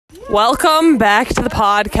Welcome back to the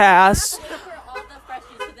podcast.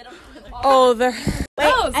 Oh, there.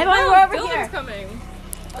 Wait, everyone, we're over here. Coming.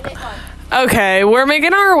 Okay, we're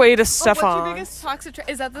making our way to What's your Stefan. biggest toxic trait?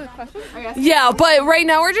 Is that the question? Yeah, but right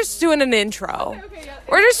now we're just doing an intro. Okay, yeah.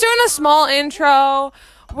 We're just doing a small intro.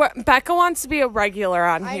 Becca wants to be a regular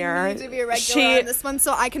on here. I need to be a regular on this one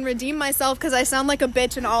so I can redeem myself because I sound like a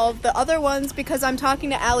bitch in all of the other ones because I'm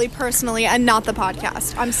talking to Allie personally and not the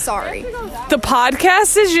podcast. I'm sorry. The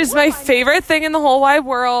podcast is just my favorite thing in the whole wide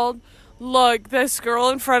world. Look, this girl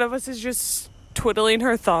in front of us is just twiddling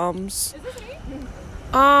her thumbs. Is this me?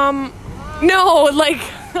 No, like...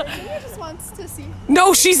 She just wants to see.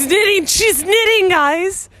 No, she's knitting. She's knitting,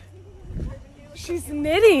 guys. She's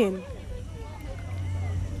knitting.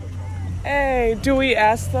 Hey, do we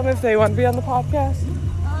ask them if they want to be on the podcast?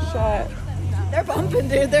 Shut. They're bumping,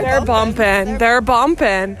 dude. They're bumping. They're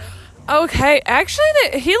bumping. Okay,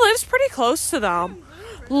 actually, he lives pretty close to them.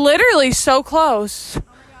 Literally so close.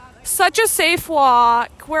 Such a safe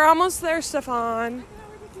walk. We're almost there, Stefan.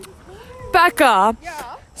 Becca,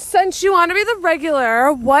 since you want to be the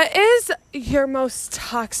regular, what is your most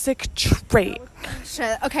toxic trait?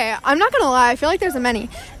 Shit. Okay, I'm not gonna lie. I feel like there's a many,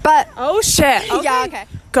 but Oh, shit. Okay. yeah. Okay.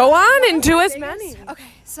 Go on and do as many. Okay,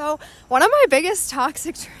 so one of my biggest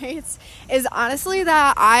toxic traits is honestly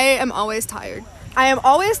that I am always tired. I am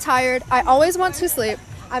always tired. I always want to sleep.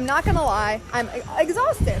 I'm not gonna lie. I'm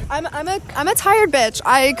exhausted. I'm a tired bitch.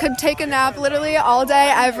 I could take a nap literally all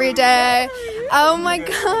day, every day. Oh my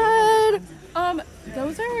god.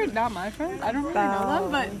 Those are not my friends. I don't really know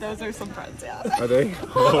them, but those are some friends, yeah. Are they?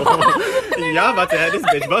 Yeah, about to have this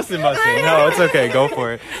bitch busting. No, it's okay. Go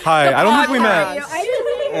for it. Hi, I don't think we met.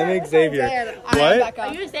 I'm Xavier. What?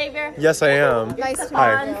 Are you Xavier? Yes, I am. Nice to meet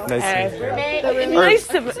Hi, you. nice to meet you. Nice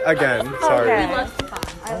to Again, sorry. Okay. Alright,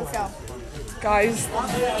 let's go. Guys.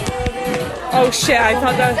 Oh, shit. I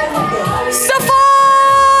thought that... Stefan!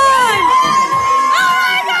 Oh,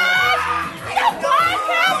 my gosh! The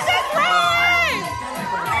podcast is live!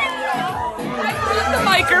 I put the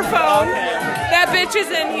microphone. That bitch is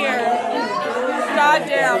in here.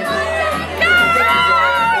 Goddamn.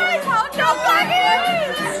 Guys! How drunk are you?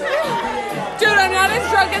 Dude, I'm not as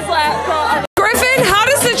drunk as last girl. Griffin, how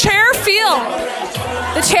does the chair feel?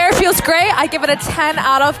 The chair feels great. I give it a 10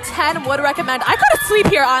 out of 10. Would recommend. I could sleep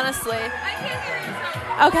here, honestly.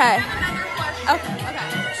 Okay. Okay.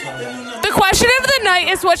 The question of the night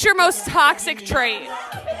is, what's your most toxic trait?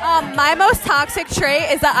 My most toxic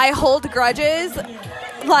trait is that I hold grudges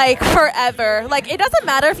like forever. Like, it doesn't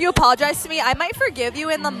matter if you apologize to me. I might forgive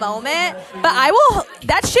you in the moment, but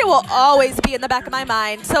that shit will always be in the back of my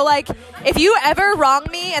mind. So, like, if you ever wrong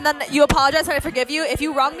me and then you apologize and I forgive you, if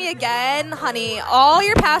you wrong me again, honey, all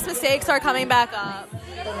your past mistakes are coming back up.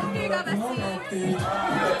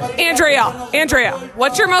 Andrea,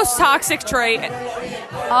 what's your most toxic trait?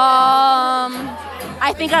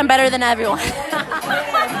 I think I'm better than everyone.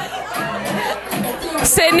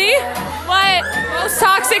 Sydney? What? Most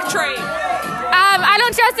toxic trait? I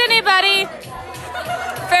don't trust anybody.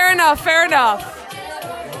 Fair enough.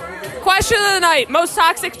 Question of the night, most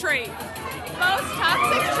toxic trait? Most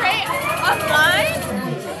toxic trait of mine?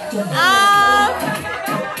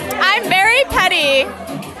 I'm very petty.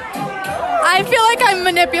 I feel like I'm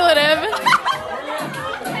manipulative.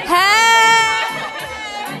 Hey!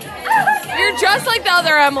 You're just like the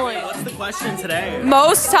other Emily. What's the question today?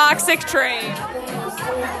 Most toxic trait?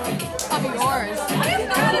 Of yours.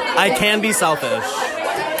 I can be selfish.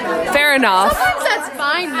 Fair enough. Sometimes that's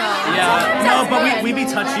fine though. Yeah, no, but we be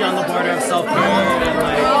touchy on the border of self-care and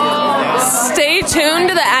like... Stay tuned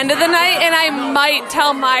to the end of the night and I might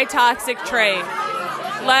tell my toxic trait.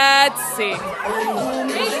 Let's see.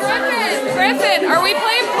 Hey, Griffin, are we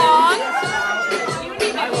playing Pong?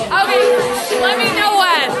 Okay, let me know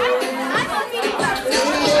when.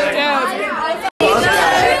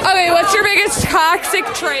 Okay, what's your biggest toxic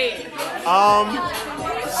trait?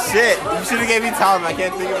 Shit. You should have gave me time. I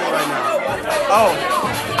can't think of it right now. Oh,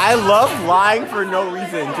 I love lying for no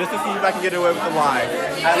reason, just to see if I can get away with a lie.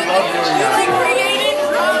 I love doing that.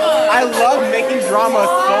 I love making drama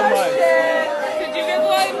so much. Did you get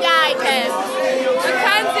one? Yeah, I can.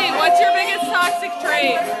 Mackenzie, what's your biggest toxic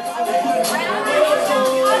trait?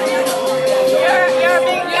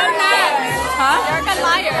 You're next. Huh? You're a good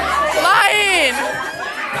liar. Lying.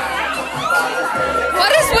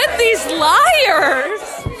 What is with these liars?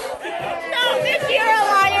 No, bitch, you're a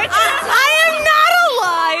liar. I am not a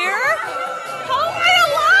liar. How am I a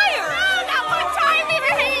liar? That one time we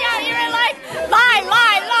were hanging out, you were like, lie,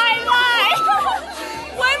 lie, lie, lie.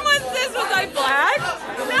 When was this? Was I black?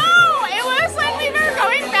 No, it was when we were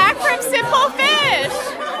going back from Simple Fish.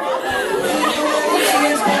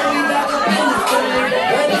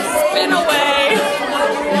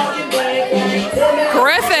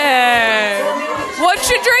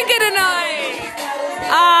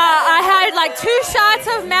 like 2 shots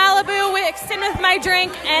of Malibu mixed in with my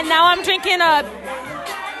drink, and now I'm drinking a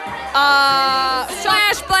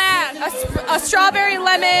Splash Blast, a strawberry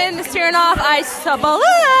lemon Smirnoff Ice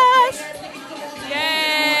Splash.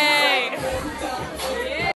 Yay!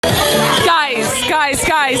 Guys,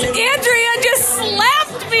 Andrea just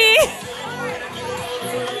slapped me!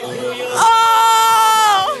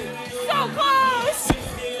 Oh! So close!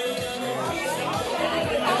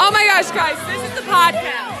 Oh my gosh, guys, this is the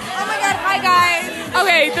podcast. Oh my god, hi guys.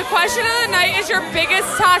 Okay, the question of the night is your biggest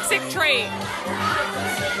toxic trait.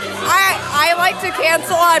 I like to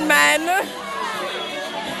cancel on men.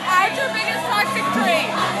 What's your biggest toxic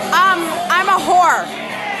trait? I'm a whore.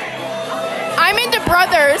 I'm into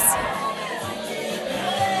brothers.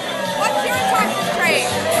 What's your toxic trait?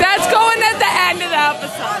 That's going at the end of the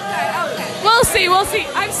episode. Okay. We'll see.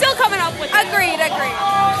 I'm still coming up with it. Agreed.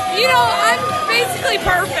 You know, I'm basically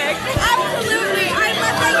perfect. Absolutely. I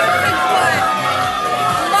love that you're 6 foot.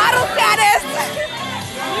 Model status.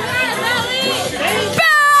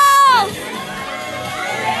 Bell!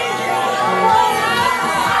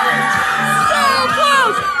 So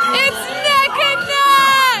close! It's neck and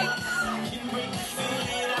neck!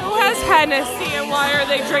 Who has Hennessy and why are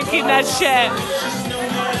they drinking that shit?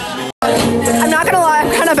 I'm not gonna lie,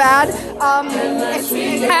 I'm kind of bad.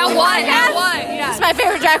 At what? Yeah. It's my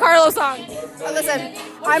favorite Jack Harlow song. Listen,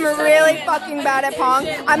 I'm really fucking bad at Pong.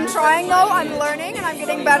 I'm trying though, I'm learning, and I'm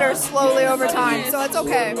getting better slowly over time, so it's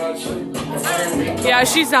okay. Yeah,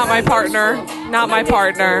 she's not my partner.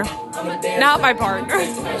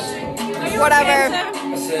 Whatever.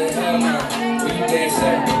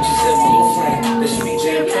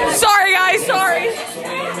 Sorry, guys, sorry.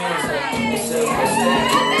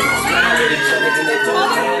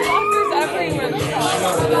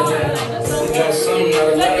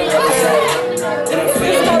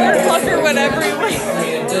 Motherfuckers everywhere.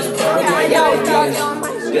 This motherfucker went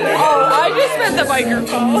everywhere. Oh, I just meant the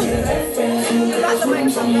microphone.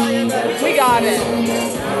 We got it. No.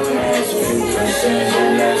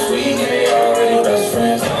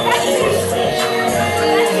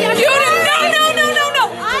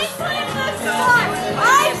 I played this song. I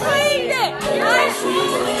played it.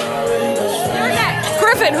 You're next.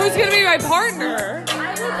 Griffin, who's going to be my partner?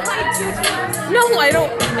 No, I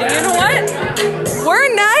don't. You know what? We're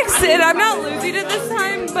next, and I'm not losing it this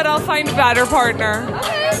time, but I'll find a better partner.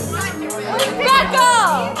 Okay.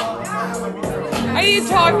 Becca! I need to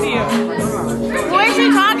talk to you. Who is she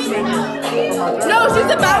talking to? No, she's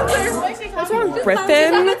a bouncer. What's wrong?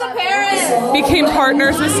 Griffin It's a parent. became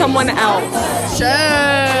partners with someone else.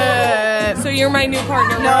 Shit. So you're my new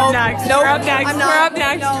partner. No. We're up next. Nope. We're up next. I'm not. We're up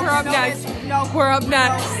next. No. We're up No, next. no. We're up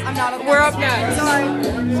next. I'm not okay. We're up next. Sorry.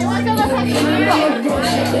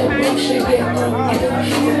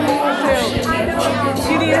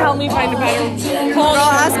 You need to help me find a better Girl,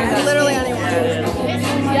 ask literally anyone.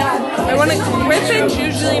 I want to. Griffin's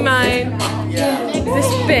usually mine. This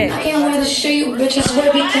big. Can't wait to show you bitches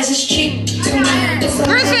where because it's cheap.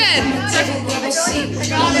 Griffin!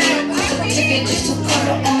 Ticket just to put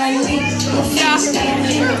on my week. Dude,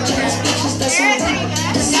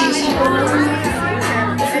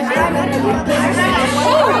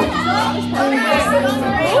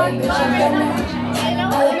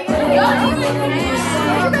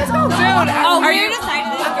 are you deciding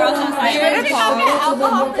this girl's outside? You're gonna call me?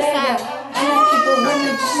 Alcohol percent.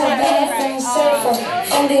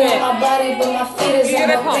 Only on my body, but my feet is on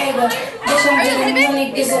my paper. Bitch, I'm getting money,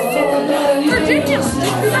 gives a fuck about it. Virginia.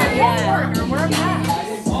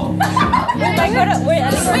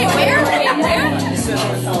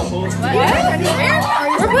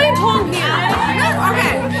 We're playing pong here.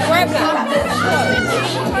 Okay. We're up next.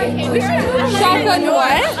 Shotgun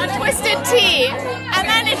what? A twisted tea. And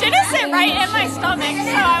then it didn't sit right in my stomach,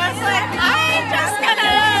 so I was like, I'm just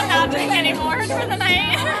gonna not drink anymore for the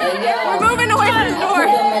night. We're moving away from the door.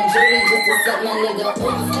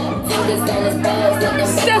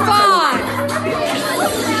 Stefan!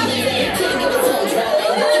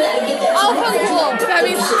 Alpha cool. That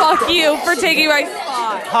means fuck you for taking my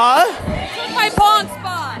spot. Huh? My pong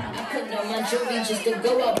spot.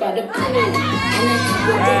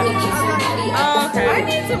 Oh, okay. I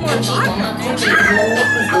need some more vodka.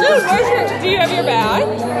 Dude, do you have your bag?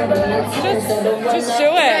 Just do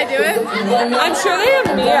it. Can I do it? I'm sure they have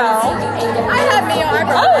Mio. I have Mio. I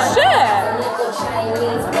brought Oh, shit.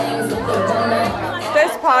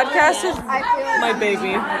 This podcast is my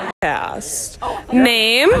baby. Cast.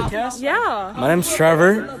 Name? Yeah. My name's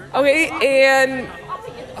Trevor. Okay, and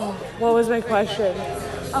what was my question?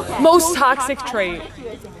 Most toxic trait.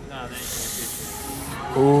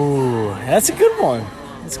 Ooh, that's a good one.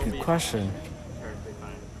 That's a good question.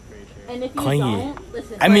 Clingy.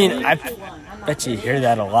 I mean, I bet you hear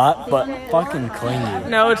that a lot, but fucking clingy.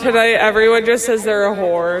 No, today everyone just says they're a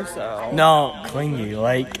whore, so. No, clingy,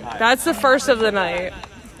 like. That's the first of the night.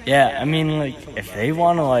 Yeah, I mean, like, if they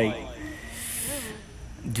want to, like,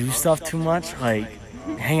 do stuff too much, like,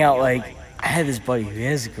 hang out, like, I had this buddy who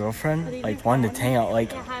has a girlfriend, like, wanted to hang out,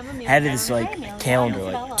 like, had this, like, calendar,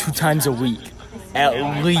 like, 2 times a week.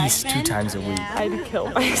 At least 2 times a week. I'd kill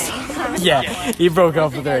myself. Yeah, he broke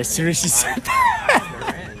up with her as soon as she said that.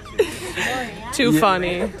 Too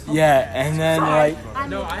funny. Yeah, and then, like,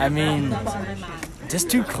 I mean, just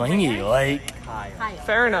too clingy, like.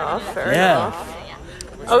 Fair enough, fair Yeah. enough.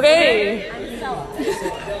 Okay.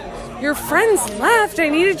 Your friends left. I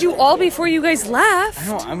needed you all before you guys left. I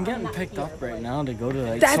know, I'm getting picked up right now to go to,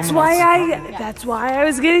 like, That's why I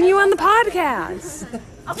was getting you on the podcast.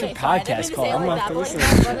 What's your podcast called? I'm gonna have to listen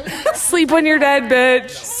to it. Sleep when you're dead,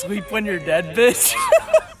 bitch. Sleep when you're dead, bitch.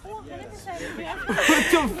 What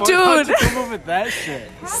the fuck? Dude. How'd you come up with that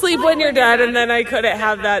shit? Sleep when you're dead, and then I couldn't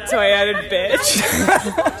have that, so I added bitch.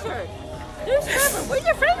 Where'd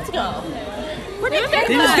your friends go? Where'd your friends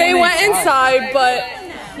go? They went inside, but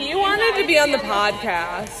he wanted to be on the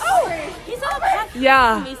podcast. Oh, he's on the podcast.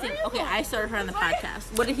 Yeah. Amazing. Okay, I started her on the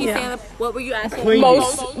podcast. What did he say? What were you asking?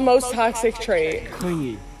 Most toxic trait.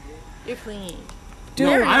 Clingy. You're clingy. Dude,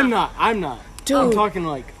 No, I'm not. Dude, I'm talking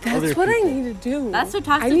like other that's what I people. need to do. That's what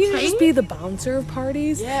toxic I need to trait? just be the bouncer of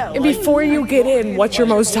parties. Yeah. And before you get in, what's your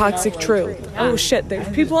most toxic truth? Oh shit, there's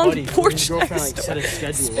people on the porch next to me.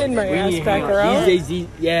 Spin my ass back around.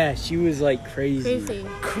 Yeah, she was like crazy.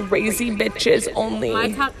 Crazy bitches only.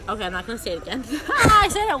 Okay, I'm not gonna say it again. I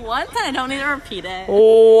said it once and I don't need to repeat it.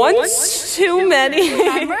 Once too many.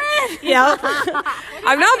 Remember it? Yep.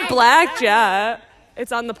 I'm not black yet.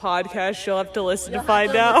 It's on the podcast. You'll have to listen to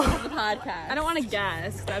find out. The podcast. I don't want to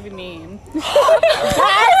guess. That'd be mean. Guess.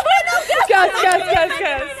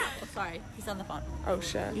 Oh, sorry, he's on the phone. Oh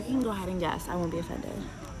shit. You can go ahead and guess. I won't be offended.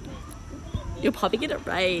 You'll probably get it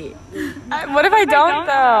right. What if I don't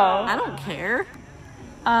though? I don't care.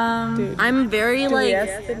 Dude, I'm very like.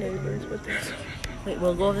 ask the neighbors what they say? Wait,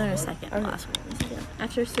 we'll go over there in a second. Last one.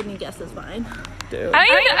 After Sydney guesses mine. Dude. I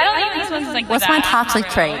don't think this one's like What's my toxic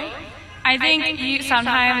trait? I think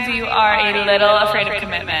sometimes you are a little afraid of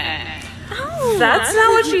commitment. That's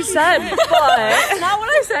not what she said, but That's not what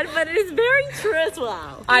I said, but it is very true as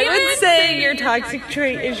well. I would say your toxic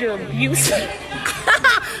trait is your abuse.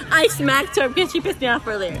 I smacked her because she pissed me off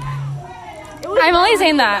earlier. I'm only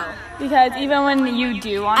saying that because even when you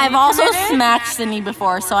do want to I've also smacked Sydney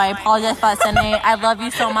before, so I apologize for that, Sydney. I love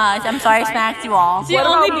you so much. I'm sorry I smacked you all. The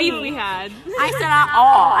only beef we had. I said not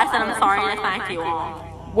all. I said I'm sorry I smacked you all.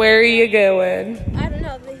 Where are you going? I don't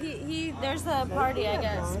know. There's a party, I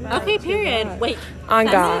guess. Okay, period. Wait. On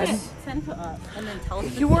God. Send her up and then tell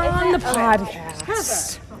us. You were on the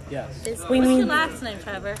podcast. Yes. What's your last name,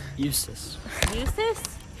 Trevor? Eustace. Eustace?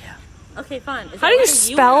 Yeah. Okay, fine. How do you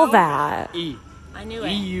spell that? E. I knew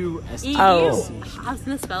it. E-U-S-T. Oh. I was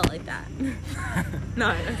gonna spell it like that.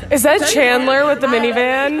 No. Is that Chandler with the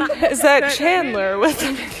minivan? Is that Chandler with the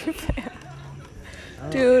minivan?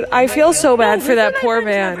 Dude, I feel so bad for that poor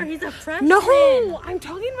man. He's a freshman. No, I'm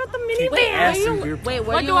talking about the minivan. Wait,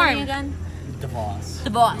 where are you living again? DeVos.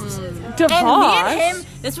 DeVos. DeVos? And me and him,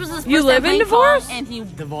 this was his first You live time in playing DeVos? pong, and he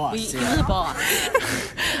DeVos. he was a boss.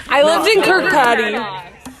 I lived in Kirkpatrick.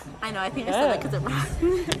 I know, I think I said that because it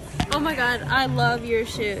rhymes. Oh my god, I love your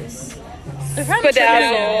shoes.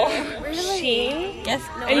 Bedazzle. Really? Yes.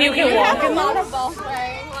 No, And you can walk in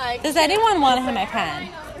them? Does anyone want to have my pen?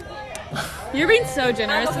 You're being so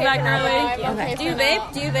generous to that girlie. Okay. Do you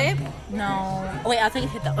vape? Do you vape? No. Oh, wait, I'll take a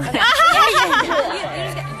hit though. Okay. You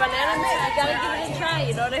gotta give it a try,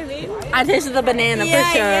 you know what I mean? I tasted the banana for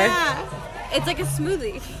sure. Yeah. It's like a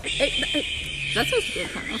smoothie. That tastes good.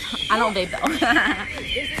 I don't vape though.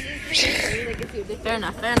 Fair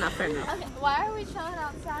enough. Okay, why are we chilling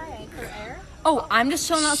outside? For air? Oh, I'm just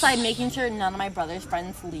chilling outside making sure none of my brother's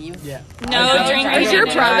friends leave. Yeah. No drinking. Is your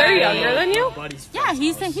brother younger than you? Yeah,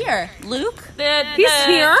 he's here. Luke? He's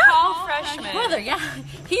here? Tall freshman. Brother, yeah.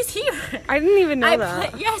 He's here. I didn't even know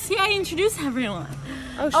that. Yes, I introduced everyone.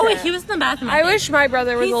 Oh, shit. Oh, wait, he was in the bathroom. I wish my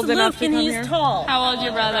brother was he's old Luke enough to and come he's here. tall. How old's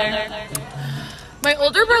your brother? My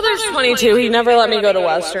older brother's 22. He never let me go to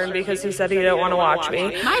Western because he said he didn't want to watch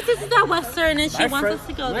me. My sister's at Western and she wants us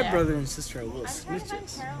to go there. My brother and sister are little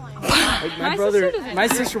snitches. Like my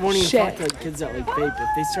sister won't even talk to like, kids that like vape. If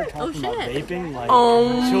they start talking about vaping, like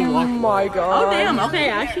she'll walk my god. Oh damn,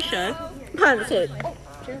 okay, I actually should.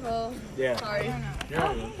 Careful. Yeah. Sorry.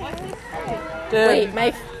 Wait,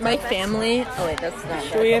 my family. Oh wait, that's not.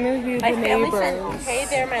 Should we interview the My family neighbors? said, "Hey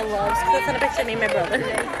there, my loves." Because I sent a picture of me and my brother.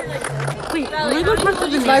 Wait, let me go talk to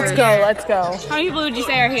the neighbors. Let's go. How many people would you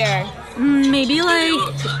say are here? Maybe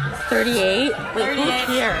like 38. Wait,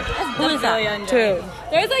 who's here? Who is that? 2.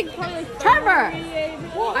 There's like probably Trevor,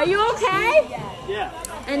 are you okay? Yeah.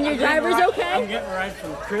 And your driver's I'm okay? getting a ride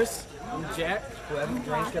from Chris and Jack, who haven't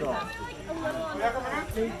drank at all.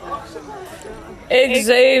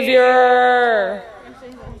 Xavier!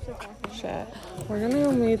 Shit. We're gonna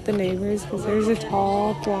go meet the neighbors because there's a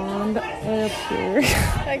tall blonde up here.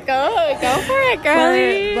 go for it,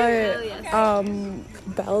 girlie.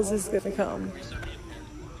 But Bells is gonna come.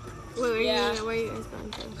 Where are you guys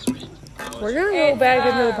going to? We're gonna go back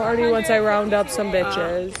into the party once I round up some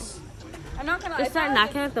bitches. I'm not gonna. Just start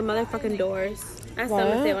knocking at the motherfucking doors. Ask them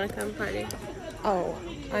if they want to come party. Oh,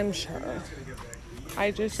 I'm sure.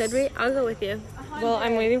 Should we? I'll go with you. Well,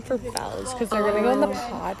 I'm waiting for Bells because they're gonna go on the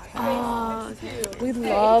podcast. We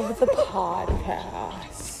love the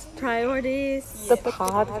podcast. Priorities. The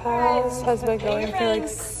podcast has been going for like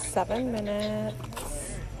 7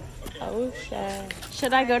 minutes. Oh shit.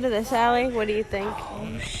 Should I go to this alley? What do you think?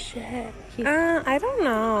 Oh shit. I don't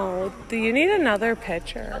know. Do you need another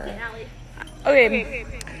picture? Okay.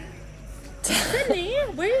 Sydney,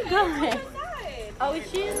 where are you going? Oh,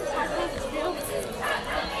 is she in the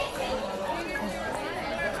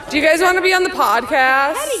Do you guys want to be on the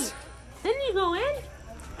podcast? Didn't you go in?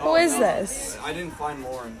 Who is this? I didn't find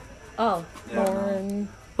Lauren. Oh, Lauren.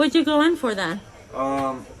 what'd you go in for then?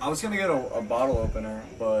 I was gonna get a bottle opener,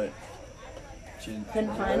 but she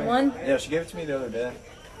Couldn't find one. Yeah, she gave it to me the other day.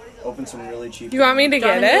 Opened some really cheap. You want me to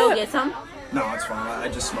get Go it? get some. No, it's fine. I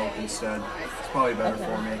just smoked instead. It's probably better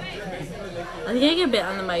for me. I think I get a bit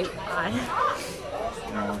under my eye.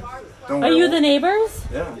 No. Don't Are worry. you the neighbors?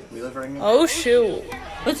 Yeah, we live right near. Oh shoot.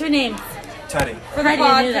 What's your name? Teddy. For the I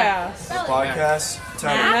didn't do that. podcast. The podcast.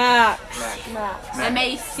 Teddy. Matt.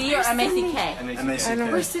 M-A-C or M-A-C-K?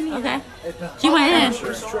 M-A-C-K. Okay. He went in.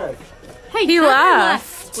 Hey, He Trevor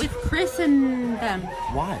left. with Chris and them.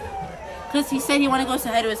 Why? Because he said he wanted to go say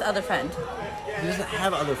hi to his other friend. He doesn't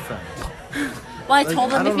have other friends. Well, I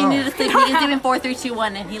told I him if don't he know. needed to sleep, he is doing 4, 3, 2,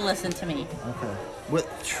 1, and he listened to me. Okay.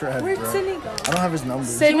 What Trev, Where'd bro? Sydney go? I don't have his number.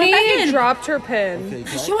 went back Sydney in. dropped her pin. Okay,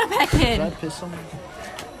 can She I, went back can I in. piss on him?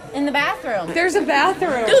 In the bathroom. There's a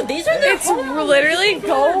bathroom. Dude, these are the It's literally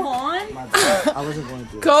go I wasn't going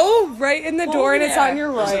to. go right in the door and it's there. on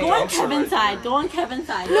your Go right. on Kevin's side. Go on Kevin's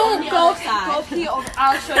side. No, on the go other side. pee over.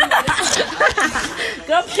 I'll show you.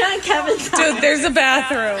 Go up on Kevin's side. Dude, there's a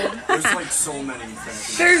bathroom. There's like so many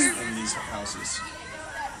things There's- in these houses.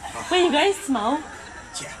 Wait, you guys smoke?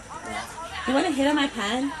 Yeah. You want to hit on my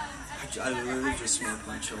pen? I literally just smoked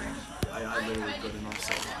my children. I literally put him up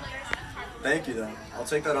so high. Thank you, though. I'll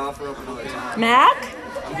take that offer up another time. Mac?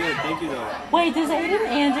 I'm good. Thank you, though. Wait, does Aiden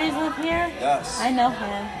Andrews live here? Yes. I know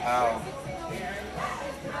him. How?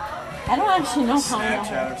 I don't actually know how.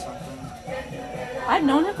 Snapchat or something? I've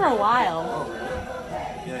known him for a while.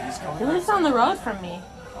 Yeah, he's He coming. lives on the road from me.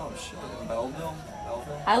 Oh, shit. In Belleville?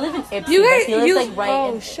 I live in Ipsy. You but guys, he lives you like right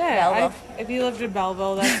oh in shit! Belleville. If you lived in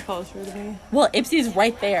Belleville, that's closer to me. Well, Ipsy's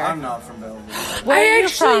right there. I'm not from Belleville. Where are I you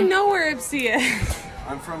actually from? know where Ipsy is.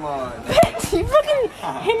 I'm from, You fucking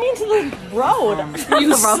hit me into the road.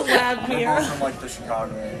 You slapped me. I'm from, like, the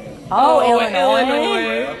Chicago area. Oh,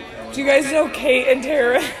 Illinois. Yep. Do you guys know Kate and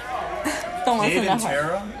Tara? Don't listen Kate to and her.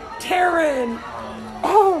 Tara? Taryn.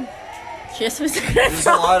 Oh, She was There's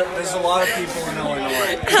a lot of people in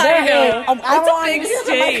Illinois. I know. I It's a don't big use the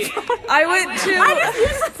state. I went to. I just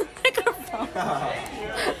used the microphone.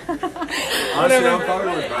 Honestly, I'm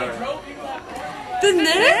probably with better. The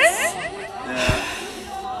Knicks? Yeah.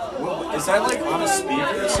 What, is that, like, on a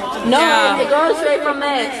speaker or something? No, Yeah. it goes straight from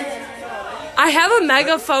this. I have a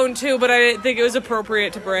megaphone too, but I didn't think it was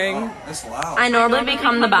appropriate to bring. That's loud. I normally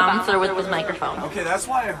become the bouncer with this microphone. Okay, that's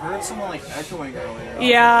why I heard someone, like, echoing earlier.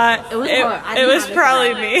 Yeah, It was her. I it didn't was have it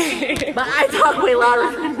probably tonight. me. But I talk way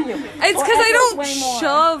louder than you. It's because I don't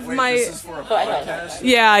shove Wait, my. this is for a podcast?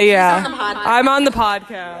 Yeah, on the yeah. podcast. I'm on the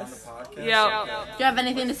podcast. Yeah. Do you have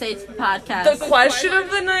anything to say to the podcast? The question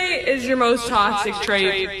of the night is your most toxic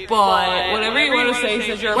trait, but whatever you want to say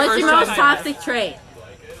since you're a What's first your most time. toxic trait?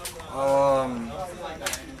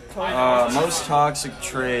 Most toxic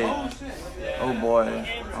trait. Oh boy.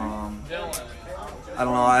 I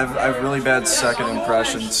don't know. I have really bad second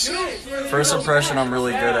impressions. First impression I'm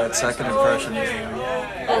really good at. Second impression is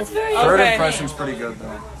That's very third Okay. impression's pretty good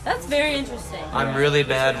though. That's very interesting. I'm really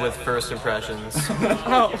bad with first impressions.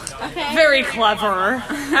 Oh, very clever.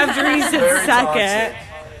 After he said Very second.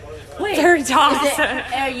 Wait, They're toxic.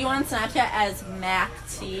 Are you on Snapchat as Mac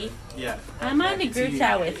T? Yeah. I'm on the group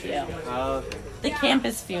chat with you. The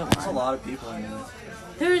campus view There's a one. lot of people in there.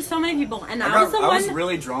 There's so many people, and I was the I was one.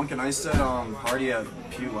 really drunk and I said party at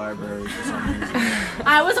Pew Library for some reason.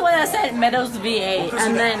 I was the one that said Meadows V8,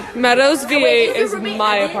 and then Meadows V8 Wait, is your roommate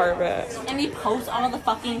my Evan? apartment. And he posts all the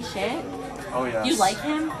fucking shit. Oh yeah. You like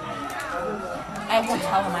him? I won't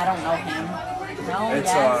tell him I don't know him. No.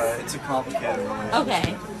 Yes. It's a complicated relationship.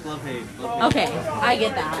 Okay. Love hate. Okay, I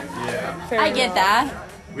get that. Yeah. I get that.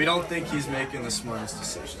 We don't think he's making the smartest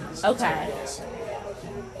decisions. Okay.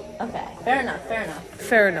 Okay. Fair enough. Fair enough.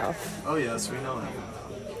 Fair enough. Oh yes, we know him.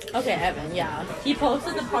 Okay, Evan. Yeah. He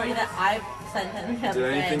posted the party that I sent him. Did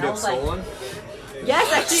anything and I get was like, stolen?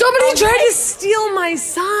 yes, actually. Somebody tried to steal my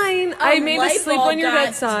sign. I made a light sleep bulb on your got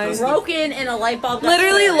bed sign. broken and a light bulb got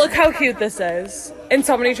Literally, stolen. look how cute this is. And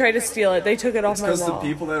somebody tried to steal it. They took it off It's my because the wall.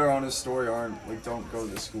 people that are on his story don't go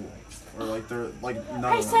to school, or like they're like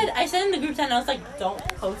none of them. I said in the group chat, and I was like, don't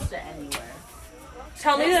post it anywhere.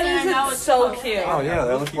 Tell me Next that thing I know, is it's so posted. cute. Oh yeah,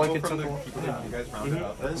 they look like it's You guys rounded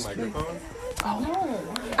up with the microphone?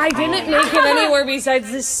 I didn't make it anywhere besides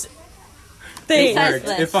this thing.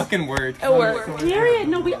 It fucking worked. It worked. Period.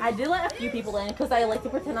 No, I did let a few people in because I like to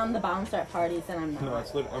pretend I'm the bouncer at parties, and I'm not.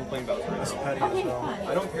 No, I'm playing Bouncer right now. Okay, fine.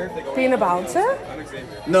 I don't care if they go. Being a bouncer? I'm Xavier.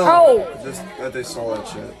 No. Oh. Just that they saw that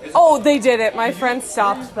shit. Oh, they did it. My friend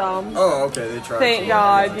stopped them. Oh, okay, they tried. Thank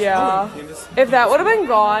God, yeah. If that would have been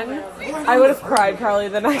gone, I would have cried probably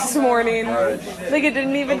the next morning. Like, it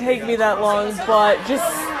didn't even take me that long, but just,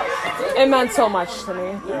 it meant so much to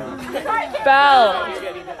me. Belle,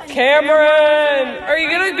 Cameron, are you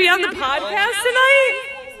going to be on the podcast tonight?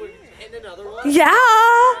 Yeah.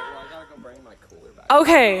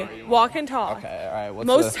 Okay, walk and talk. Okay, all right. What's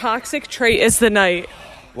Most toxic trait is the night.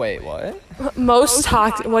 Wait, what?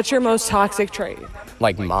 What's your most toxic trait?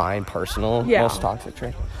 Like my personal Yeah. most toxic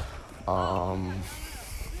trait? I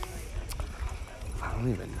don't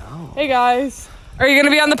even know. Hey guys, are you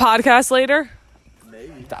gonna be on the podcast later?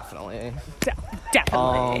 Maybe. Definitely.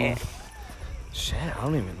 Definitely. Shit, I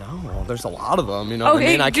don't even know. There's a lot of them, you know what I Okay,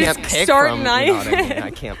 mean? I just can't pick start from, you know what I mean? knife.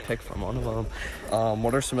 I can't pick from one of them.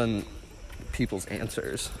 What are some people's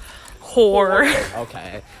answers? Whore.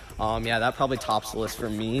 Okay. Yeah, that probably tops the list for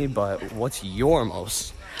me, but what's your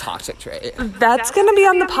most toxic trait? That's gonna be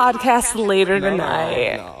on the podcast later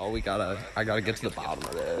tonight. No, I gotta get to the bottom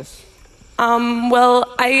of this.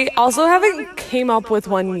 Well, I also haven't came up with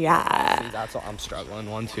one yet. See, that's what I'm struggling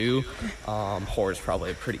one too. Whore's probably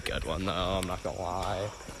a pretty good one though, I'm not gonna lie.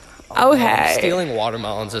 Okay. Stealing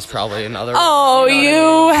watermelons is probably another Oh, one, you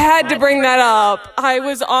know what I you mean? had to bring that up. I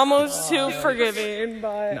was almost too forgiving,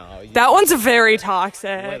 but that one's very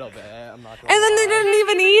toxic. A little bit. I'm not And then they didn't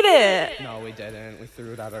even eat it. No, we didn't. We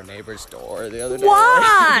threw it at our neighbor's door the other day.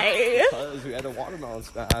 Why? Because we had a watermelon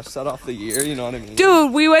smash, set off the year, you know what I mean?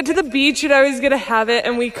 Dude, we went to the beach and I was gonna have it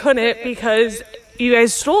and we couldn't because you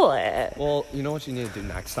guys stole it. Well, you know what you need to do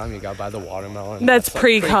next time? You gotta buy the watermelon. That's like,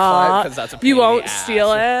 pre-cut. 'cause that's a pain You in the won't ass.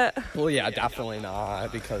 steal it. Well, yeah, definitely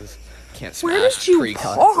not, because you can't smash Where did you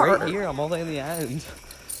pre-cut. park? Right here, I'm all the way in the end.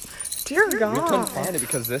 Dear We couldn't God. find it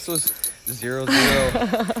because this was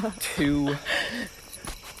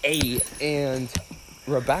 0028 and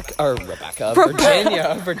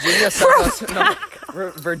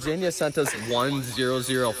Virginia sent us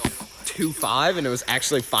 10025 and it was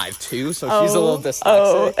actually 52, so she's a little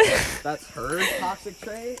dyslexic. That's her toxic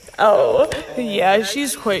trait. Oh, yeah,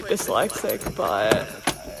 she's quite dyslexic, but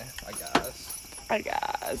I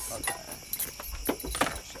guess. Okay.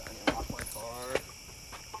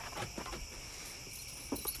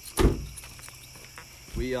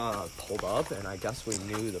 We pulled up and I guess we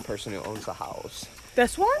knew the person who owns the house.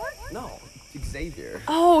 This one? No, Xavier.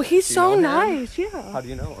 Oh, he's Do you so know him? nice, yeah. How do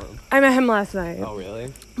you know him? I met him last night. Oh,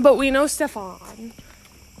 really? But we know Stefan.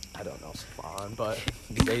 I don't know Stefan, but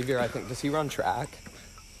Xavier, I think, does he run track?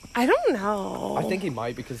 I don't know. I think he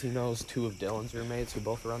might because he knows two of Dylan's roommates who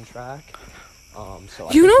both run track. So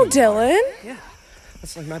I You know think he might. Dylan? Yeah,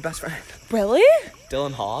 that's like my best friend. Really?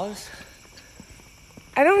 Dylan Hawes.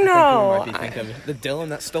 I don't I know. think we might be thinking of the Dylan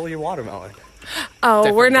that stole your watermelon. Oh,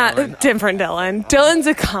 Different we're not Dylan. different Dylan. Dylan's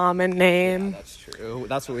a common name. That's true.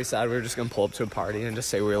 That's what we said. We were just gonna pull up to a party and just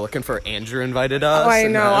say we were looking for Andrew invited us. Oh, I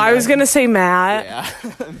and know. then- I was gonna say Matt. Yeah.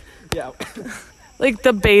 Yeah. Like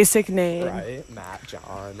the basic name. Right. Matt,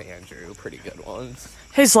 John, Andrew, pretty good ones.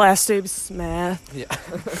 His last name's Smith. Yeah.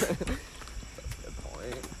 That's a good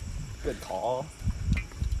point. Good call.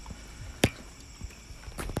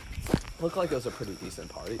 Looked like it was a pretty decent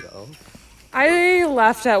party though. I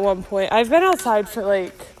left at one point. I've been outside for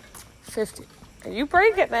like 50. Are you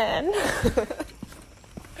breaking in?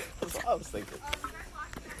 I was thinking.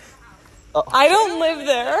 I don't live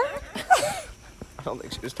there. I don't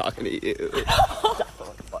think she was talking to you.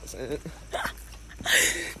 Definitely wasn't.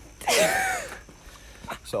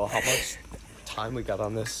 So how much time we got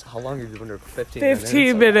on this? How long have you been here?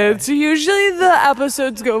 15 minutes. Usually the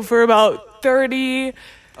episodes go for about 30.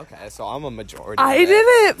 Okay, so I'm a majority. I of did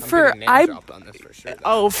it I'm for getting name dropped on this for sure.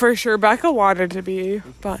 Oh, for sure. Becca wanted to be,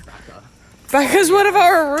 but Becca's one of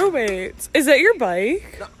our roommates. Is that your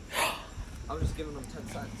bike? No. I was just giving them 10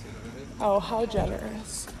 cents. You know what I mean? Oh, how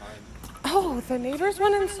generous. Oh, the neighbors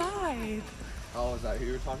went inside. Oh, is that who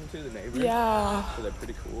you were talking to? The neighbors? Yeah. So they're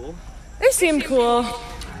pretty cool. They seemed cool.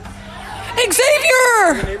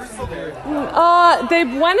 Xavier! The neighbors still there? They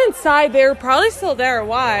went inside. They were probably still there.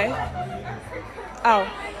 Why? Oh.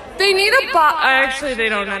 They need a box. Actually, they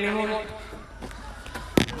don't anymore.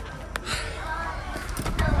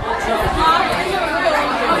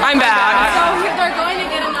 I'm back. So they're going to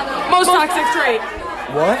get another one. Most toxic trait.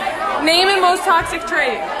 What? Name and most toxic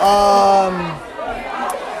trait.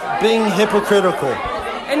 Being hypocritical.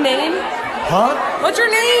 And name? Huh? What's your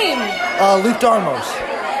name? Luke Darmos.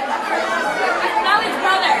 Sally's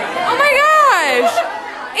brother. Oh my gosh!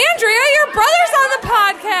 Andrea, your brother's on the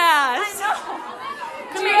podcast. I know.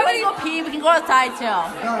 Come here, we go pee. We can go outside too.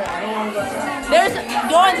 There's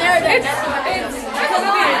go in there. Then. It's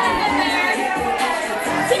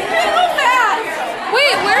go fast.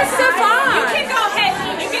 Wait, where's Stefan? You can go ahead.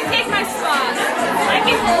 You can take my spot.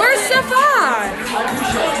 Where's Stefan?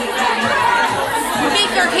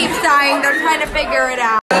 Speaker keeps dying. They're trying to figure it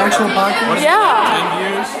out. Actual podcast? Yeah. 10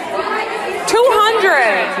 views?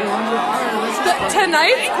 200.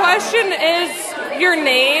 Tonight's question is your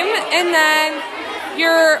name and then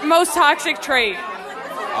your most toxic trait.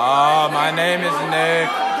 My name is Nick.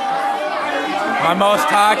 My most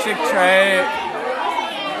toxic trait.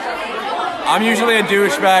 I'm usually a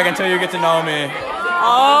douchebag until you get to know me.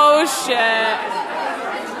 Oh shit.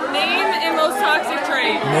 Name and most toxic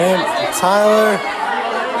trait. Name, Tyler.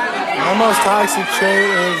 My most toxic trait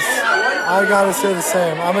is, I gotta say the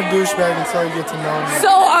same. I'm a douchebag until you get to know me. So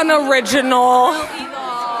unoriginal.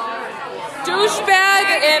 Douchebag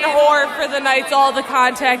and whore for the night's all the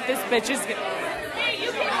contact this bitch is getting.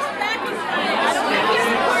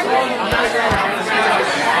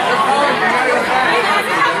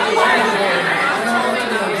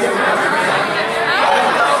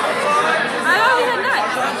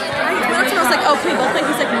 That smells like, oh, please, don't think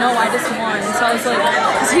he's like, no, I just won. So I was like,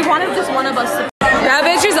 because he wanted just one of us to. That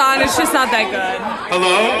bitch is on, it's just not that good. Hello?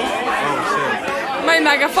 Oh shit. My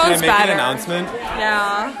megaphone's Can I make better. an announcement?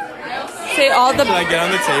 Yeah. Say all the. Should I get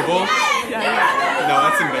on the table? Yeah. No,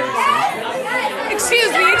 that's embarrassing.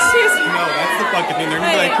 Excuse me, excuse me. No, that's the fucking thing. They're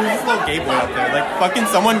gonna be like, who's this little gay boy up there? Like, fucking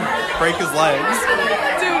someone break his legs.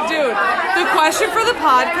 Dude, the question for the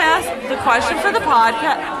podcast,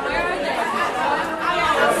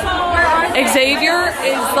 Xavier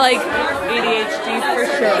is like ADHD for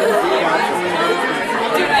sure.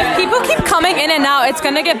 Dude, if people keep coming in and out, it's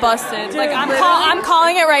gonna get busted. Like I'm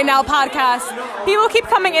calling it right now, podcast. People keep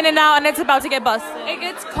coming in and out, and it's about to get busted. It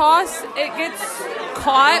gets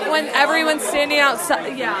caught when everyone's standing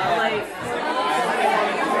outside. Yeah, like.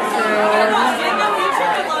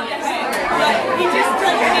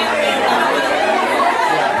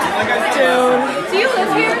 Dude. Do you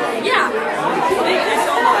live here? Yeah.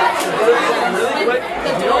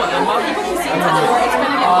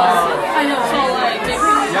 I know. So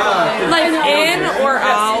like in or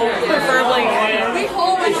out, preferably in. We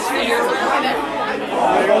hold my sphere.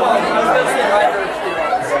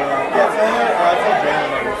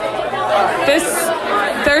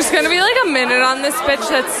 There's gonna be like a minute on this bitch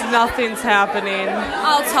that's nothing's happening.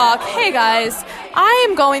 I'll talk. Hey guys, I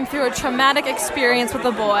am going through a traumatic experience with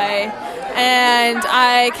a boy, and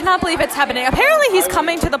I cannot believe it's happening. Apparently he's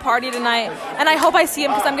coming to the party tonight, and I hope I see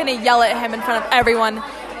him because I'm gonna yell at him in front of everyone.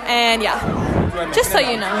 And yeah, just so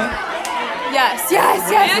you know. Yes.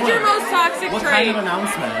 And your most toxic trait. What kind of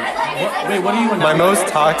announcement? What do you announce? My most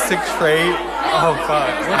toxic trait? Oh,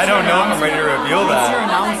 fuck. I don't know if I'm ready to reveal What's your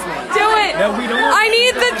that. announcement? Do it. That we don't I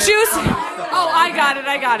need the juice. Oh, I got it.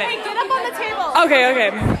 Hey, get up on the table.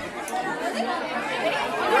 Okay.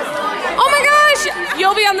 Oh my gosh,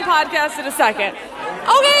 you'll be on the podcast in a second.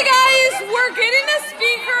 Okay, guys, we're getting a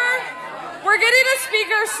speaker. We're getting a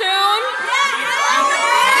speaker soon. And we're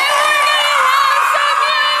gonna have some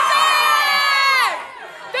music.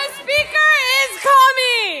 The speaker is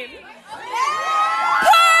coming.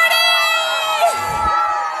 Party!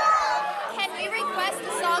 Can we request a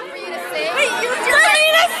song for you to sing? For me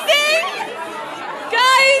to sing?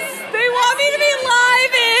 Guys, they want me to be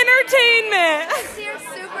live entertainment. Your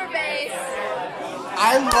super bass.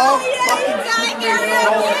 I love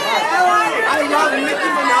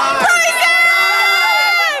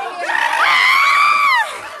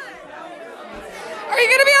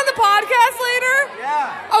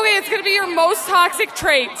your most toxic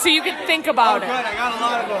trait so you can think about it. Good, I got a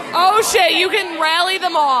lot of them. Oh shit, you can rally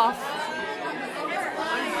them off.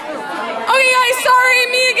 Okay guys, sorry,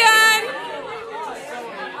 me again.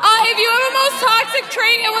 If you have a most toxic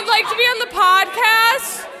trait and would like to be on the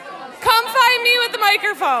podcast, come find me with the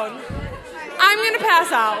microphone. I'm gonna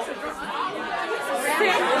pass out.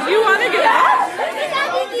 You wanna get out?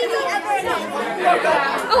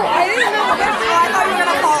 Oh, I didn't know. I thought you were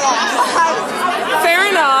gonna fall off. Fair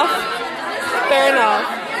enough. Fair enough.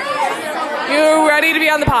 You ready to be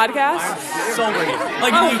on the podcast? So ready.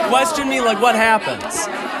 Like, if you question me, like, what happens?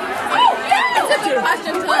 That's a good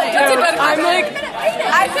question tonight. That's a good question. I'm like,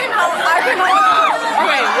 I can help.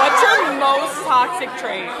 okay, what's your most toxic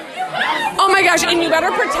trait? Oh my gosh, and you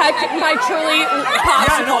better protect my truly Yeah,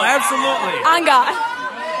 popsicle. no, absolutely. On God.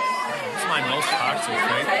 What's my most toxic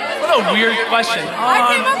trait? What a weird question.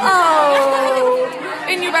 Oh.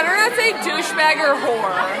 And you better not say douchebag or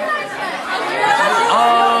whore.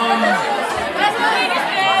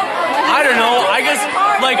 I don't know. I guess,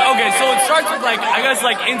 like, okay, so it starts with, like, I guess,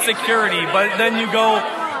 like, insecurity, but then you go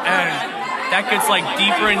and that gets, like,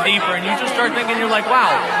 deeper and deeper, and you just start thinking, you're like,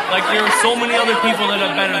 wow, like, there are so many other people that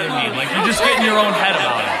are better than me. Like, you just get in your own head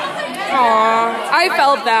about it. Aw, I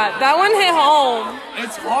felt that. That one hit home.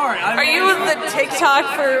 It's hard. Are you the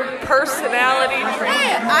TikTok for personality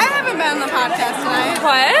trait? I haven't been on the podcast tonight.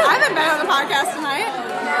 What? I haven't been on the podcast tonight.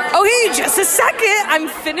 Okay, just a second.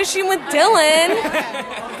 I'm finishing with Dylan.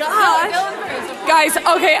 Gosh. Guys,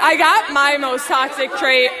 okay, I got my most toxic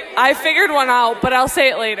trait. I figured one out, but I'll say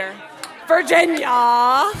it later. Virginia.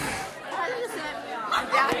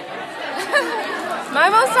 My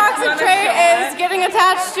most toxic trait is getting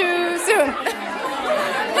attached too soon.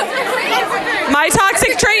 My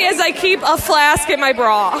toxic trait is I keep a flask in my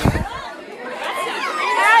bra. As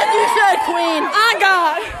you should, queen. Oh,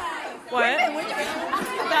 God. What?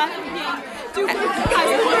 Dude.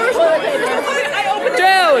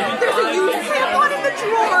 Dude. There's a used tampon in the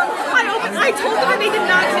drawer. I told them they did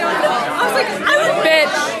not say it. I was like,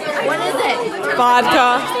 bitch. What is it?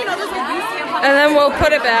 Vodka. And then we'll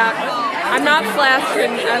put it back. I'm not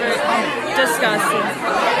flasking ever. Disgusting.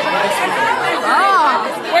 Oh.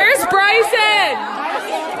 Where's Bryson?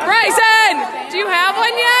 Bryson! Do you have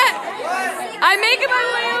one yet? I'm making my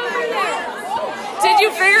way over there. Did you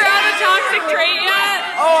figure out a toxic trait yet?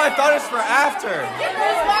 Oh, I thought it was for after.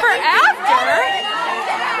 For after?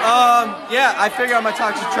 Yeah, I figured out my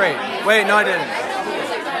toxic trait. Wait, no, I didn't.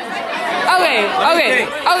 Okay,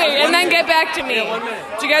 and then get back to me.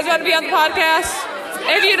 Do you guys want to be on the podcast?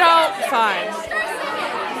 If you don't, fine.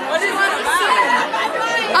 What is it about?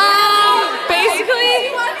 Basically,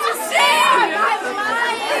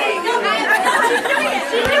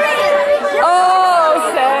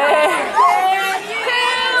 oh, say.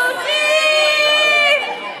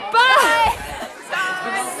 Bye.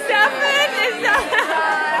 Stefan is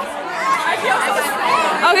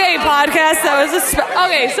okay, podcast. That was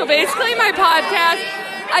okay. So basically, my podcast,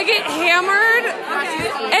 I get hammered,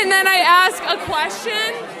 and then I ask a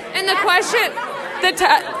question, and the question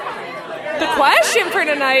for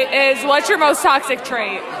tonight is, what's your most toxic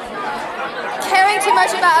trait? Caring too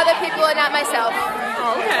much about other people and not myself.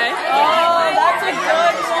 Okay. Oh, that's a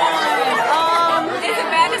good one. Is it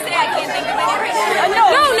bad to say I can't think of any right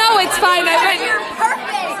now? No, it's fine. You're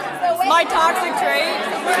perfect. My toxic trait?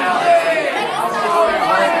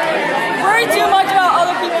 Worry too much about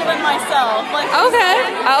other people than myself. Like,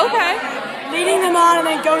 okay. Leading them on and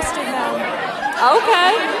then ghosting them.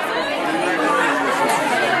 Okay.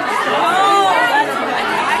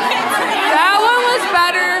 That one was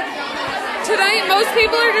better. Tonight, most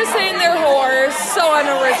people are just saying they're whores. So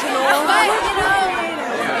unoriginal. But,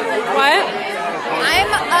 What? I'm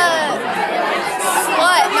a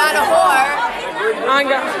slut, not a whore.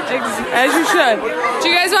 As you should. Do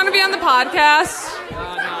you guys want to be on the podcast?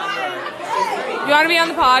 You want to be on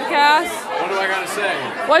the podcast? What do I gotta say?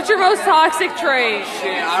 What's your most toxic trait?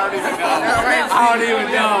 Shit, I don't even know. I don't even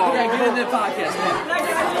know. Get in the podcast, man.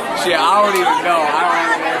 Shit, I don't even know. I don't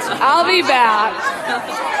have an answer. I'll be back.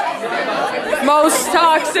 Most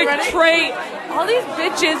toxic trait. All these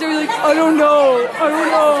bitches are like, I don't know.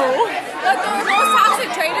 The most toxic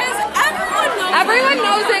trait is everyone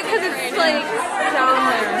knows it because it's like down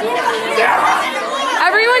there.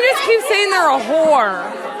 Everyone just keeps saying they're a whore.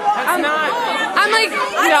 I'm like,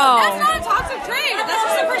 no. That's not a toxic trait. That's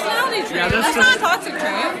just a personality trait. Yeah, that's not a toxic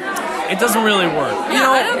trait. It doesn't really work.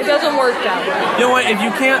 It doesn't work that way. You know what? If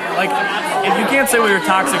you can't say what your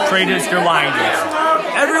toxic trait is, you're lying to yourself.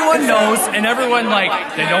 Everyone knows, and everyone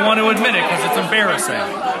they don't want to admit it because it's embarrassing.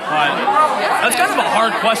 But that's kind of a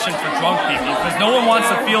hard question for drunk people because no one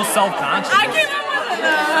wants to feel self-conscious. I came up with it.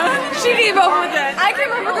 She came up with it. I came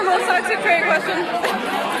up with the most toxic trait question.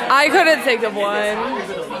 I couldn't think of one.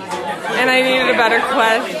 And I needed a better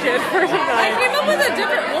question for tonight. I came up with a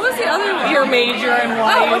different. What was the other one? Your major and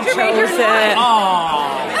why you what's your major chose and it.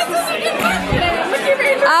 why? That's a good question. What's your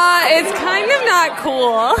major? It's kind of not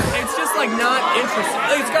cool. It's just like not interesting.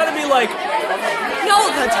 It's got to be like. No,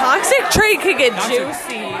 the toxic trait could get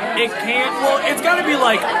juicy. It can't. Well, it's got to be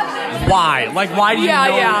like why. Like why do you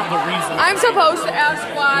know the reason? I'm supposed to ask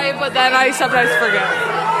why, but then I sometimes forget.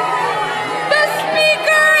 The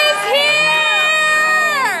speaker is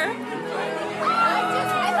here.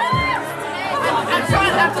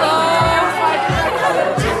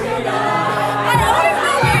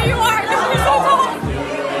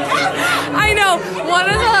 I know.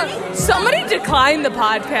 Somebody declined the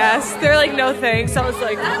podcast. They're like, no thanks. I was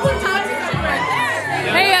like,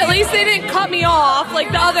 hey, at least they didn't cut me off like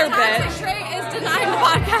the other bitch. Toxic trait is denying the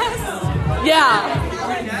podcast. Yeah.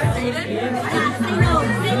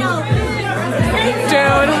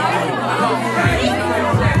 Dude.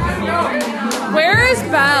 Where is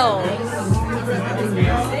Belle?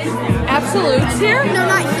 Absolute's here? No,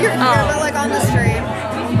 not here, but like on the street.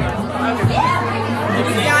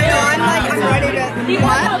 Yeah, I know. I'm ready to.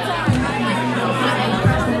 What?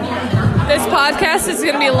 This podcast is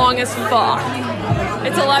gonna be long as fuck.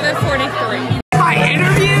 It's 11:43. My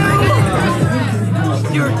interview?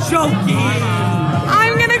 You're joking.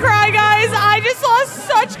 I'm gonna cry, guys. I just lost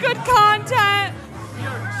such good content.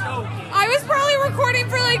 I was probably recording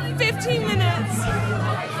for like 15 minutes.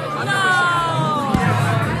 No.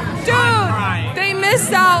 Dude, they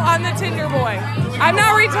missed out on the Tinder boy. I'm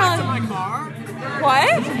not retelling.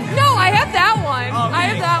 What? No, I have that one. I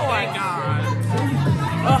have that one.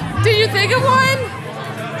 Did you think of one?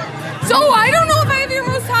 So I don't know if I have your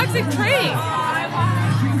most toxic trait.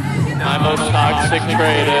 My most toxic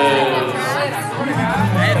trait is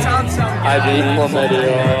I beat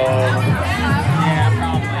chlamydia.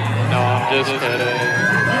 No, I'm just kidding.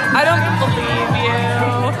 I don't believe you.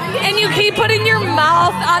 And you keep putting your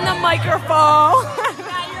mouth on the microphone.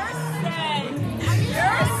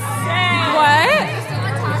 What?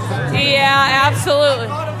 Yeah, absolutely.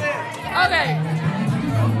 Okay.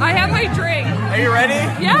 I have my drink. Are you ready?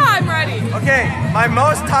 Yeah, I'm ready. Okay, my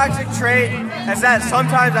most toxic trait is that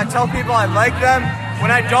sometimes I tell people I like them when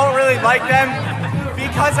I don't really like them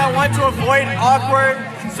because I want to avoid awkward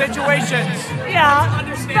situations. Yeah,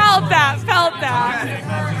 felt that.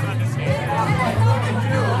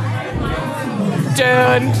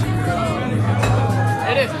 Dude.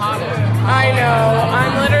 It is hot. I know.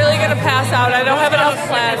 I'm literally gonna pass out. I don't have enough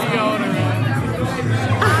class.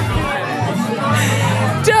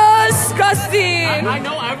 Disgusting. I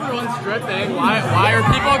know everyone's dripping. Why are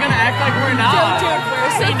people gonna act like we're not? Dude,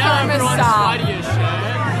 where's the everyone's thermostat? sweaty as shit.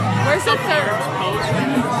 Where's the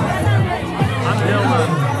I'm Dylan.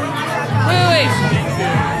 Wait.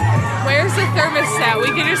 Where's the thermostat?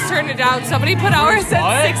 We can just turn it down. Somebody put ours at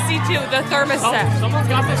 62, the thermostat. Someone's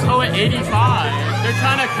got this hoe at 85. They're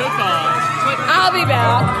trying to cook us. I'll be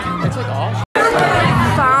back. It's like all.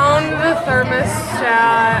 Found the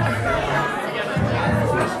thermostat.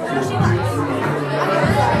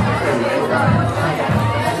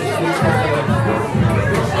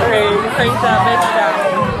 Okay, crank that bitch down.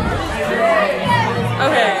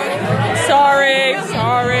 Okay. Sorry.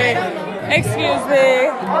 Excuse me.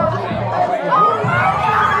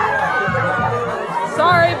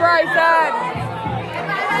 Sorry, Bryson.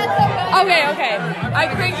 Okay. I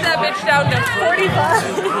cranked that bitch down to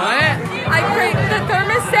 45. What? The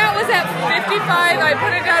thermostat was at 55. I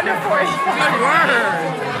put it down to 45. Good word.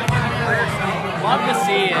 Love to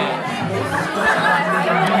see it.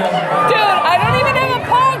 Dude, I don't even have a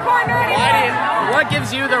pong partner anymore. What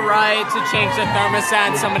gives you the right to change the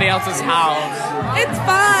thermostat in somebody else's house? It's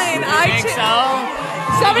fine. You think so?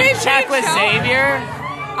 Somebody check with Xavier.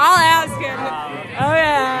 I'll ask him.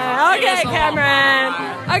 Okay, Cameron.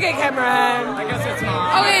 I guess it's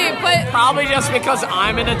not. Okay, but probably just because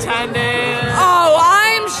I'm in attendance. Oh,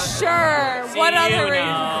 I'm sure. See, what other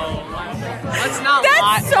reason? Let's not That's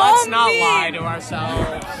lie. so Let's not mean. lie to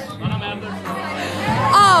ourselves.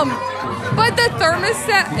 But the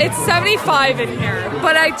thermostat, it's 75 in here,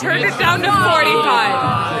 but I turned it down to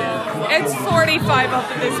 45. It's 45 up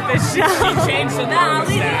in this bitch now. She changed the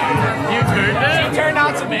thermostat. You turned it? She turned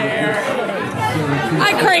on some air.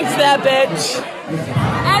 I cranked that bitch.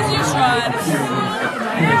 As you should.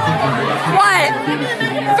 What?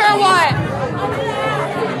 For what?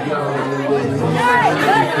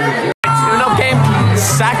 Tune-up game.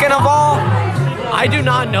 Second of all, I I do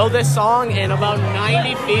not know this song, and about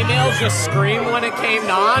 90 females just screamed when it came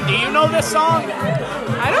on. Do you know this song?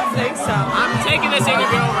 I don't think so. I'm taking this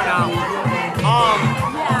interview over now.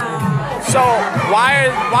 So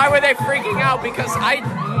why were they freaking out? Because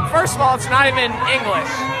first of all, it's not even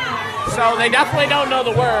English, so they definitely don't know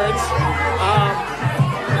the words.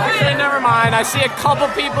 Actually, never mind. I see a couple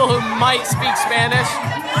people who might speak Spanish.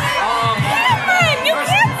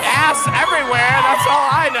 Ass everywhere. That's all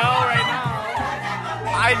I know right now.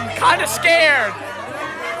 I'm kind of scared.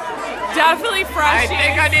 Definitely fresh. I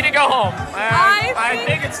think I need to go home. I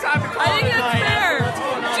think it's time to call I think it a that's night. fair.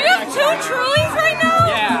 Do you have 2 Trulies right now?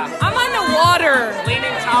 Yeah. I'm on the water.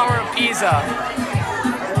 Leaning Tower of Pisa.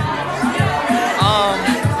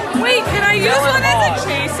 Wait, can I use one as a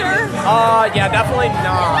chaser? Yeah, definitely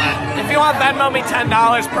not. If you want Venmo me $10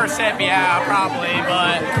 per sip, yeah, probably,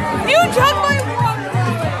 but... You took my water!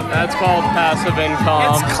 That's called passive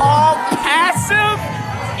income. It's called passive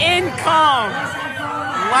income.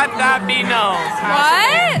 Let that be known.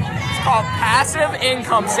 What? It's called passive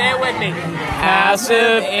income. Say it with me.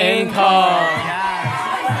 Passive income.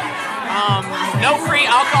 No free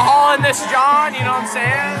alcohol in this, John, you know what I'm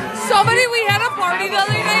saying? We had a party the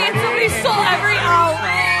other day and somebody stole every ounce.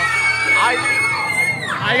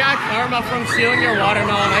 I got karma from stealing your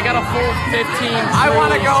watermelon. I got a full 15. I want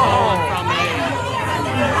to go home. From me.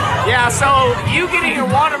 Yeah, so you getting your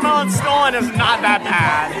watermelon stolen is not that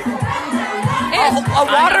bad. A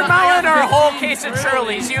watermelon or a whole case of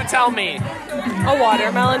Shirley's, you tell me. A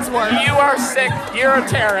watermelon's worth. You are sick. You're a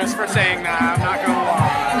terrorist for saying that. I'm not going to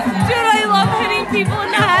lie. Dude, I love hitting people in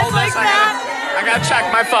the head like that. I got to check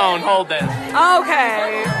my phone. Hold this.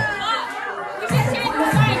 Okay.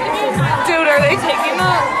 Dude, are they taking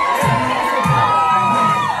the...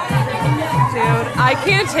 Dude, I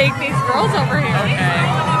can't take these girls over here. Okay.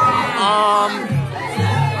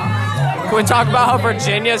 Can we talk about how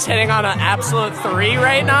Virginia's hitting on an absolute 3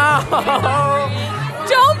 right now?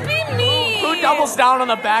 Don't be mean. Who doubles down on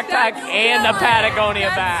the backpack and the Patagonia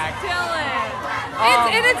bag?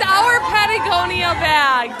 It's our Patagonia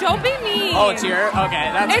bag. Don't be mean. Oh, it's your?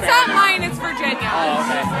 Okay, that's It's fair. not mine, it's Virginia. Oh,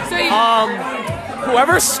 okay. So you,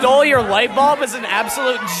 whoever stole your light bulb is an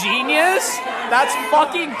absolute genius. That's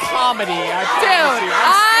fucking comedy. dude,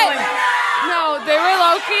 no, they were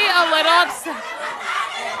low-key a little upset.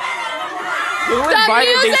 Who The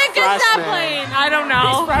invited these music is not freshmen? playing. I don't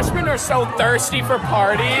know. These freshmen are so thirsty for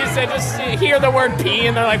parties. They just hear the word pee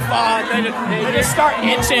and they're like, fuck. They just start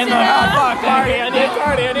itching. They're like, oh, fuck, party, I need a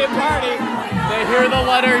party, I need a party. They hear the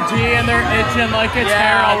letter D and they're itching like it's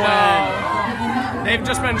heroin. They've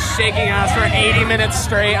just been shaking ass for 80 minutes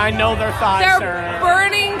straight. I know their thighs They're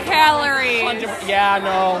burning calories. Yeah,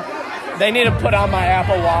 no. They need to put on my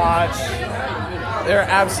Apple Watch. They're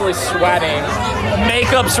absolutely sweating.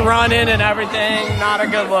 Makeup's running and everything. Not a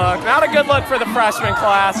good look. Not a good look for the freshman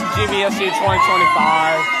class of GVSU 2025.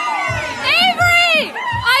 Avery!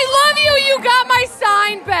 I love you. You got my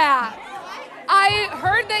sign back. I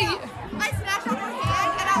heard that you... I snatched up her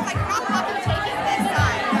hand and I was like, how fucking taking this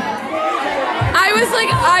sign? I was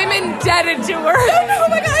like, I'm indebted to her. Oh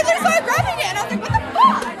my god, I just started grabbing it and I was like, what the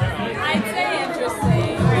fuck? I'd say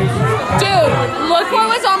interesting. Dude, look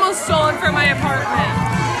what was almost stolen from my apartment.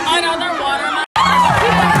 Another watermelon.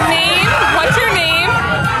 Name? What's your name?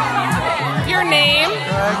 Your name?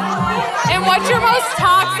 And what's your most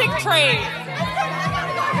toxic trait?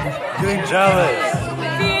 Being jealous.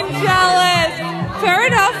 Being jealous. Fair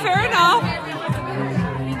enough, fair enough.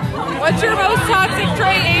 What's your most toxic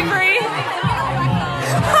trait, Avery?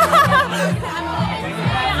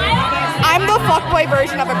 I'm the fuckboy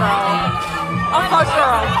version of a girl. A fuck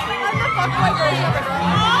girl. I'm the fuckboy version of a girl.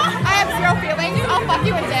 I have zero feelings. I'll fuck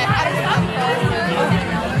you in dick. I don't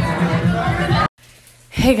know.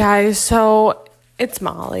 Hey guys, so it's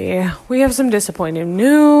Molly. We have some disappointing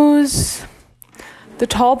news. The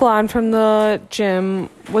tall blonde from the gym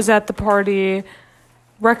was at the party,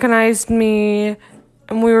 recognized me,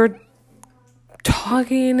 and we were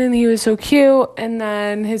talking, and he was so cute, and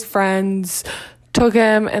then his friends took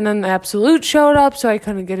him, and then the Absolute showed up, so I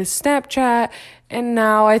couldn't get his Snapchat, and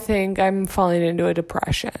now I think I'm falling into a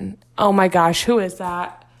depression. Oh my gosh, who is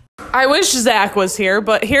that? I wish Zach was here,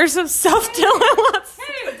 but here's some stuff Dylan wants.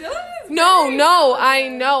 Hey, Dylan is No, I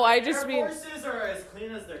know. I just mean... Air Forces are as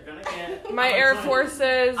clean as they're gonna get. My Air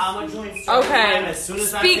Forces... I'm gonna join Starflame Okay, as soon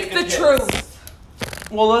as I speak take a the piss. truth.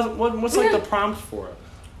 Well, what's like the prompt for it?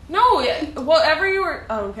 No, whatever you were...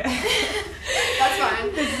 Oh, okay. That's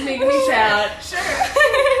fine. This is making me sad. Sure.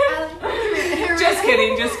 Just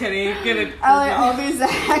kidding. Get it. I'll be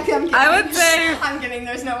Zach. I'm kidding. I would say... I'm kidding.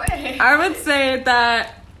 There's no way. I would say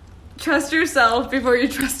that trust yourself before you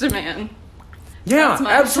trust a man. Yeah,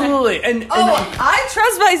 absolutely. And I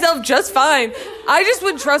trust myself just fine. I just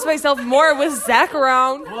would trust myself more with Zach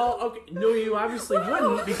around. Well, okay, no, you obviously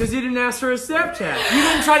wouldn't because you didn't ask for a Snapchat. You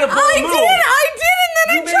didn't try to pull a move. I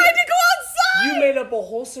did, and then I tried to go outside. You made up a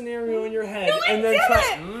whole scenario in your head and then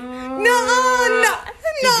No.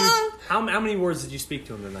 How many words did you speak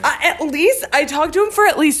to him tonight? At least I talked to him for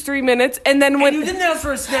at least 3 minutes, and then when you didn't ask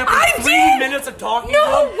for a snap. I 3 did! minutes of talking.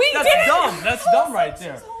 No, to him? we That's didn't. dumb. That's dumb right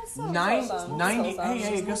there. 90.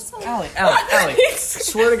 Hey, just Allie.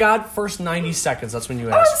 Swear to God, first 90 seconds. That's when you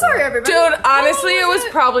asked. I'm sorry, everybody. Dude, honestly, it was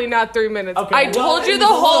probably not 3 minutes. I told you the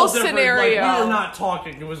whole scenario. Like, we were not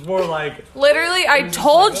talking. It was more like literally. I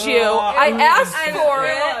told you. I asked for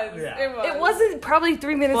it. Yeah. It wasn't probably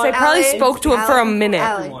 3 minutes. I probably spoke to him for a minute.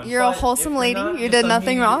 Allie, you're a wholesome lady. You did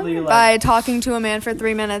nothing wrong by talking to a man for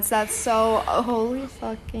 3 minutes. That's so holy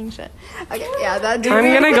fucking shit. Okay, yeah, that dude. I'm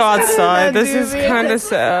gonna go outside. This is kind of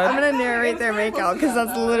sad. I'm gonna narrate their makeout because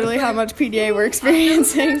that's literally how much PDA we're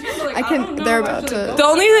experiencing. They're about to. The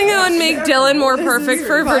only thing that would make Dylan more perfect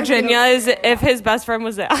for Virginia is if his best friend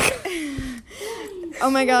was Zach. Oh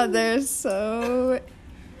my God, they're so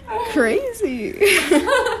crazy.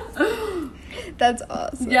 That's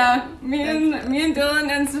awesome. Yeah, me and Dylan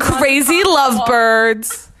and Savannah Crazy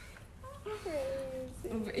lovebirds.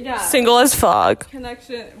 Yeah. Single as fuck.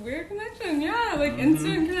 Weird connection, yeah, like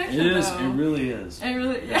instant connection. it is. though. It really is. It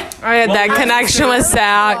really, yeah. I had that connection with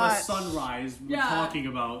Zach. Sunrise. We're talking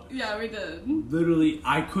about. Yeah, we did. Literally,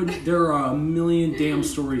 I couldn't. There are a million damn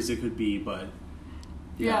stories it could be, but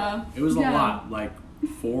Yeah. it was a lot. Like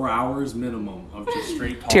 4 hours minimum of just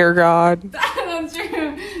straight talk. Dear God. That's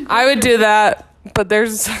true. I would do that, but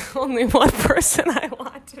there's only one person I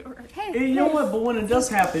want to. And you know what? But when it does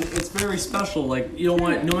happen, it's very special. Like, you know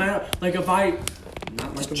what? No matter, like, if I,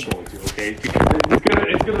 not like I'm going to, okay? Because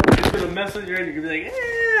it's gonna mess with your head. You're gonna be like,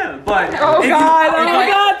 yeah. But Oh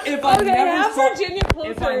God! If I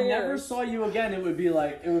Virginia never saw you again, it would be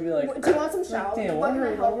like, Do you want some shout? damn, what's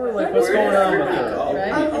going on with her?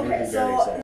 Okay, so